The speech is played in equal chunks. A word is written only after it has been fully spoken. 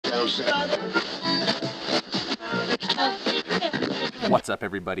What's up,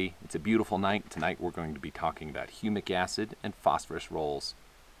 everybody? It's a beautiful night. Tonight we're going to be talking about humic acid and phosphorus roles.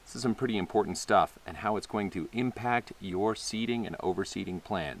 This is some pretty important stuff and how it's going to impact your seeding and overseeding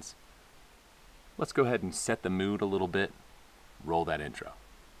plans. Let's go ahead and set the mood a little bit. Roll that intro.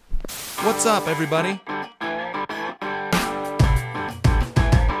 What's up, everybody?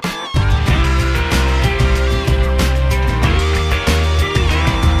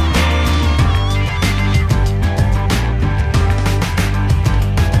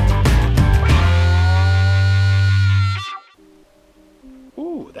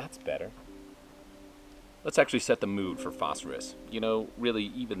 Ooh, that's better. Let's actually set the mood for phosphorus. You know,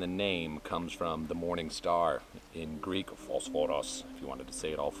 really, even the name comes from the morning star, in Greek, Phosphorus, if you wanted to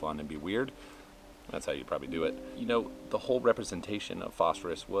say it all fun and be weird. That's how you probably do it. You know, the whole representation of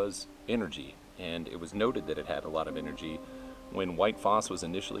phosphorus was energy, and it was noted that it had a lot of energy when white phos was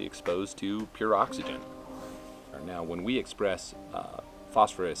initially exposed to pure oxygen. Now, when we express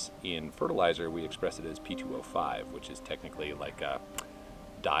phosphorus in fertilizer, we express it as P2O5, which is technically like a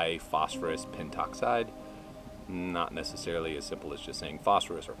diphosphorus pentoxide. Not necessarily as simple as just saying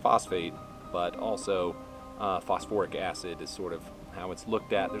phosphorus or phosphate, but also phosphoric acid is sort of how it's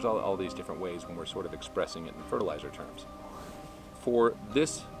looked at. There's all these different ways when we're sort of expressing it in fertilizer terms. For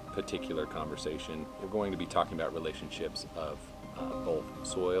this particular conversation, we're going to be talking about relationships of both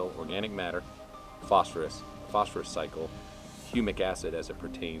soil, organic matter, phosphorus cycle, humic acid as it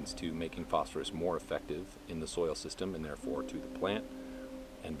pertains to making phosphorus more effective in the soil system and therefore to the plant,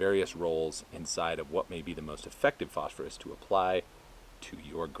 and various roles inside of what may be the most effective phosphorus to apply to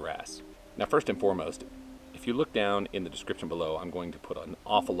your grass. Now, first and foremost, if you look down in the description below, I'm going to put an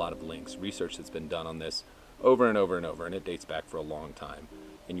awful lot of links, research that's been done on this over and over and over, and it dates back for a long time.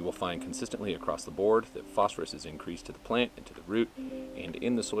 And you will find consistently across the board that phosphorus is increased to the plant and to the root and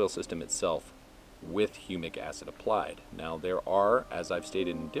in the soil system itself with humic acid applied. Now, there are, as I've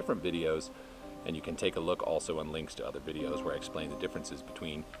stated in different videos, and you can take a look also on links to other videos where I explain the differences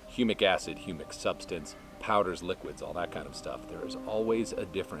between humic acid, humic substance, powders, liquids, all that kind of stuff. There is always a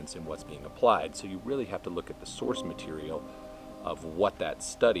difference in what's being applied, so you really have to look at the source material of what that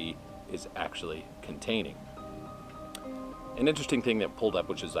study is actually containing. An interesting thing that pulled up,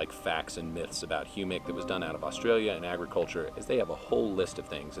 which is like facts and myths about humic that was done out of Australia and agriculture, is they have a whole list of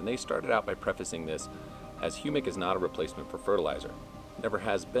things, and they started out by prefacing this as humic is not a replacement for fertilizer. Never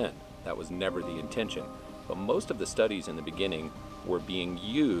has been. That was never the intention. But most of the studies in the beginning were being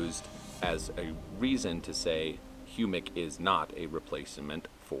used as a reason to say humic is not a replacement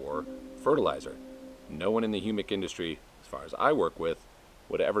for fertilizer. No one in the humic industry, as far as I work with,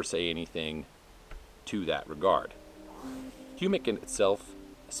 would ever say anything to that regard. Humic in itself,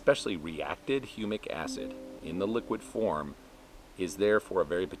 especially reacted humic acid in the liquid form, is there for a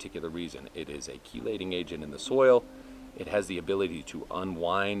very particular reason. It is a chelating agent in the soil. It has the ability to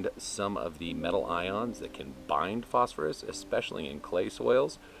unwind some of the metal ions that can bind phosphorus, especially in clay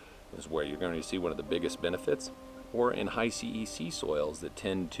soils. This is where you're going to see one of the biggest benefits, or in high CEC soils that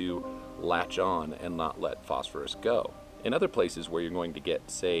tend to latch on and not let phosphorus go. In other places where you're going to get,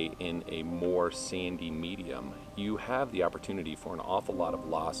 say, in a more sandy medium, you have the opportunity for an awful lot of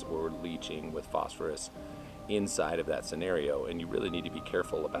loss or leaching with phosphorus inside of that scenario, and you really need to be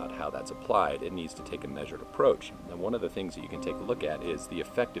careful about how that's applied. It needs to take a measured approach. And one of the things that you can take a look at is the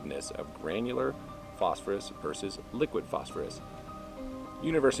effectiveness of granular phosphorus versus liquid phosphorus.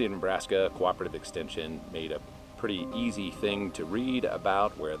 University of Nebraska Cooperative Extension made a pretty easy thing to read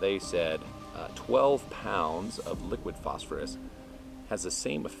about, where they said 12 pounds of liquid phosphorus has the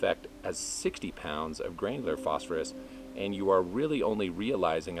same effect as 60 pounds of granular phosphorus, and you are really only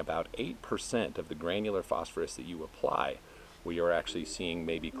realizing about 8% of the granular phosphorus that you apply. We are actually seeing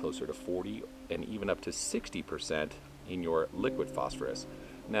maybe closer to 40 and even up to 60% in your liquid phosphorus.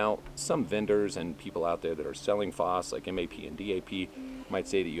 Now, some vendors and people out there that are selling phos, like MAP and DAP, might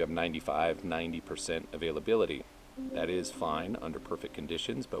say that you have 95–90% availability. That is fine under perfect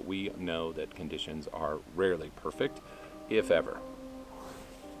conditions, but we know that conditions are rarely perfect, if ever.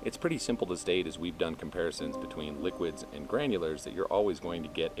 It's pretty simple to state, as we've done comparisons between liquids and granulars, that you're always going to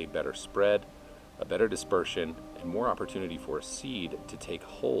get a better spread, a better dispersion, and more opportunity for a seed to take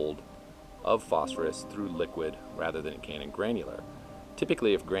hold of phosphorus through liquid rather than it can in granular.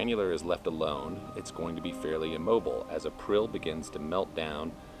 Typically, if granular is left alone, it's going to be fairly immobile. As a prill begins to melt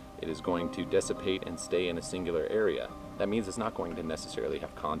down, it is going to dissipate and stay in a singular area. That means it's not going to necessarily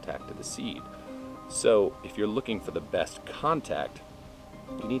have contact to the seed. So if you're looking for the best contact,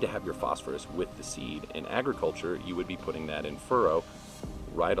 you need to have your phosphorus with the seed. In agriculture, you would be putting that in furrow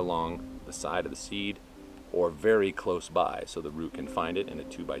right along the side of the seed, or very close by so the root can find it in a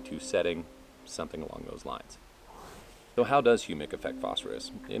 2x2 setting, something along those lines. So how does humic affect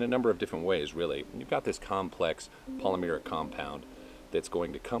phosphorus? In a number of different ways, really. You've got this complex polymeric compound that's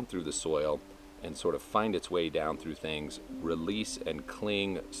going to come through the soil and sort of find its way down through things, release and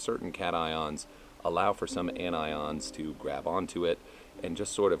cling certain cations, allow for some anions to grab onto it, and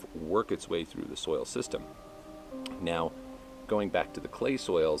just sort of work its way through the soil system. Now, going back to the clay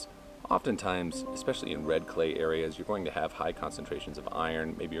soils, oftentimes, especially in red clay areas, you're going to have high concentrations of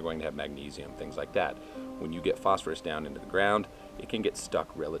iron, maybe you're going to have magnesium, things like that. When you get phosphorus down into the ground, it can get stuck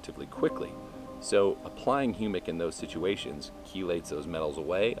relatively quickly. So applying humic in those situations chelates those metals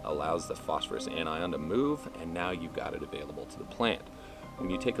away, allows the phosphorus anion to move, and now you've got it available to the plant. When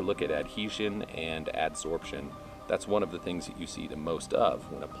you take a look at adhesion and adsorption, that's one of the things that you see the most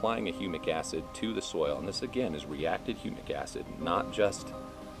of when applying a humic acid to the soil. And this again is reacted humic acid, not just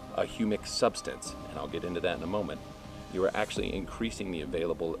a humic substance, and I'll get into that in a moment. You are actually increasing the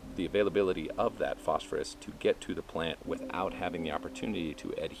availability of that phosphorus to get to the plant without having the opportunity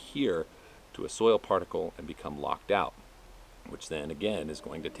to adhere to a soil particle and become locked out, which then again is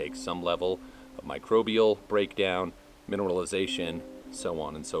going to take some level of microbial breakdown, mineralization, so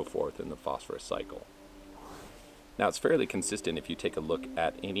on and so forth in the phosphorus cycle. Now it's fairly consistent if you take a look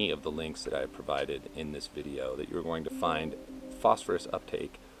at any of the links that I have provided in this video that you're going to find phosphorus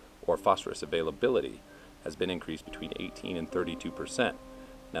uptake or phosphorus availability has been increased between 18 and 32%.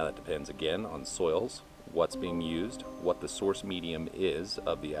 Now that depends again on soils, what's being used, what the source medium is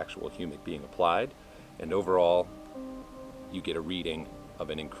of the actual humic being applied, and overall you get a reading of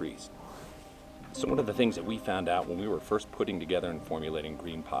an increase. So one of the things that we found out when we were first putting together and formulating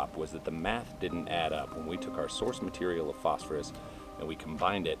Green Pop was that the math didn't add up. When we took our source material of phosphorus and we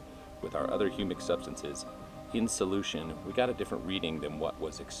combined it with our other humic substances in solution, we got a different reading than what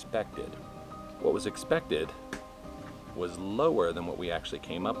was expected. What was expected was lower than what we actually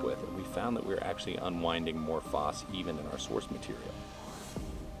came up with, and we found that we were actually unwinding more phos even in our source material.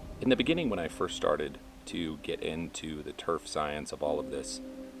 In the beginning, when I first started to get into the turf science of all of this,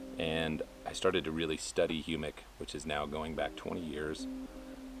 and I started to really study humic, which is now going back 20 years,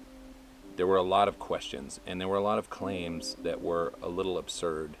 there were a lot of questions and there were a lot of claims that were a little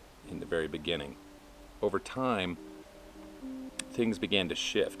absurd in the very beginning. Over time, things began to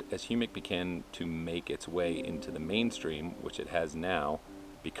shift as humic began to make its way into the mainstream, which it has now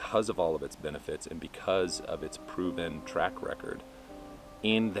because of all of its benefits and because of its proven track record.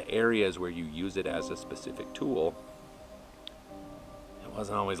 In the areas where you use it as a specific tool, it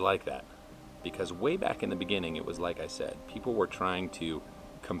wasn't always like that. Because way back in the beginning, it was like I said, people were trying to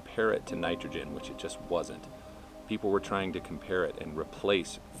compare it to nitrogen, which it just wasn't. People were trying to compare it and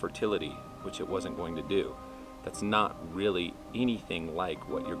replace fertility, which it wasn't going to do. That's not really anything like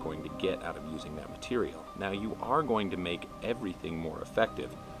what you're going to get out of using that material. Now you are going to make everything more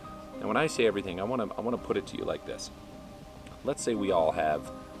effective. And when I say everything, I want to put it to you like this. Let's say we all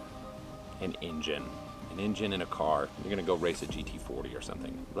have an engine in a car. You're going to go race a GT40 or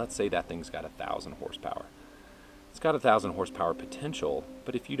something. Let's say that thing's got 1,000 horsepower. It's got 1,000 horsepower potential,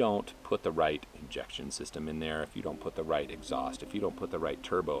 but if you don't put the right injection system in there, if you don't put the right exhaust, if you don't put the right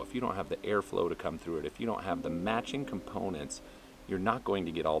turbo, if you don't have the airflow to come through it, if you don't have the matching components, you're not going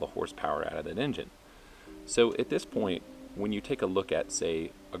to get all the horsepower out of that engine. So at this point, when you take a look at,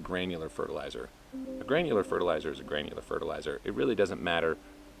 say, a granular fertilizer is a granular fertilizer. It really doesn't matter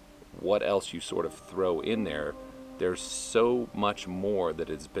what else you sort of throw in there. There's so much more that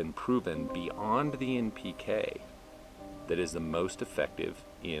has been proven beyond the NPK that is the most effective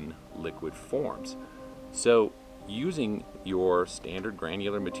in liquid forms. So using your standard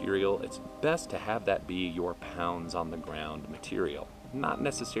granular material, it's best to have that be your pounds on the ground material, not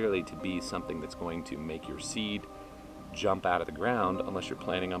necessarily to be something that's going to make your seed jump out of the ground unless you're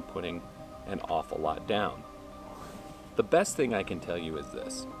planning on putting an awful lot down. The best thing I can tell you is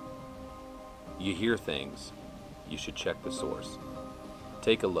this. You hear things, you should check the source.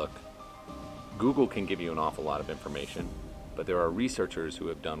 Take a look. Google can give you an awful lot of information, but there are researchers who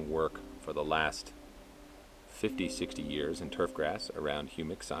have done work for the last 50, 60 years in turfgrass around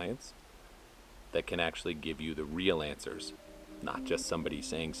humic science that can actually give you the real answers, not just somebody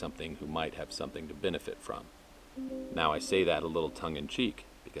saying something who might have something to benefit from. Now I say that a little tongue-in-cheek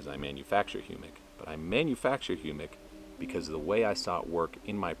because I manufacture humic, but I manufacture humic because of the way I saw it work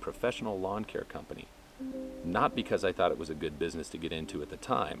in my professional lawn care company. Not because I thought it was a good business to get into at the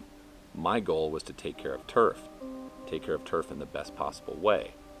time. My goal was to take care of turf in the best possible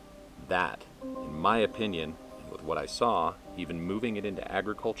way. That, in my opinion, and with what I saw, even moving it into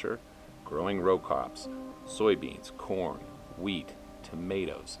agriculture, growing row crops, soybeans, corn, wheat,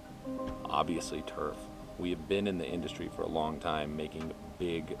 tomatoes, obviously turf, We have been in the industry for a long time making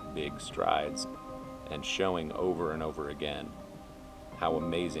big strides and showing over and over again how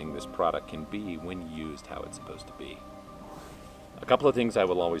amazing this product can be when used how it's supposed to be. A couple of things I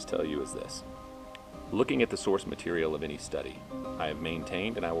will always tell you is this. Looking at the source material of any study, I have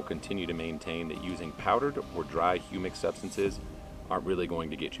maintained and I will continue to maintain that using powdered or dry humic substances aren't really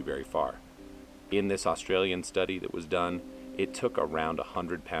going to get you very far. In this Australian study that was done, it took around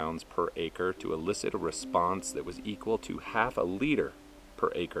 100 pounds per acre to elicit a response that was equal to half a liter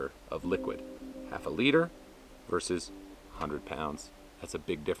per acre of liquid. Half a liter versus 100 pounds. That's a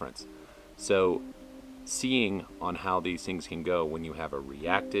big difference. So seeing on how these things can go when you have a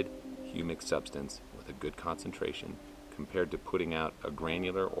reacted humic substance with a good concentration compared to putting out a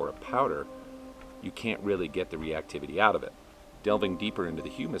granular or a powder, you can't really get the reactivity out of it. Delving deeper into the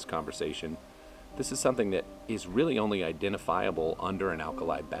humus conversation, this is something that is really only identifiable under an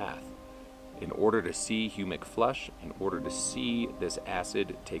alkali bath. In order to see humic flush, in order to see this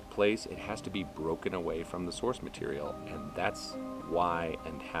acid take place, it has to be broken away from the source material, and that's why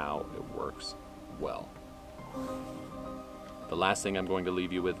and how it works well. The last thing I'm going to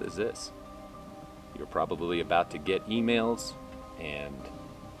leave you with is this. You're probably about to get emails and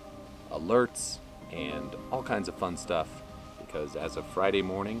alerts and all kinds of fun stuff, because as of Friday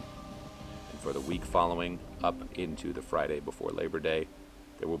morning and for the week following up into the Friday before Labor Day,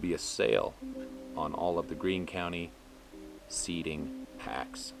 there will be a sale on all of the Greene County seeding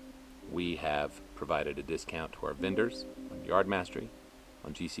packs. We have provided a discount to our vendors on Yard Mastery,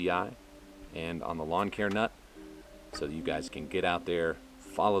 on GCI, and on the Lawn Care Nut, so that you guys can get out there,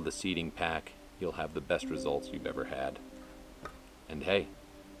 follow the seeding pack. You'll have the best results you've ever had. And hey,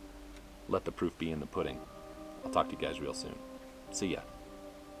 let the proof be in the pudding. I'll talk to you guys real soon. See ya.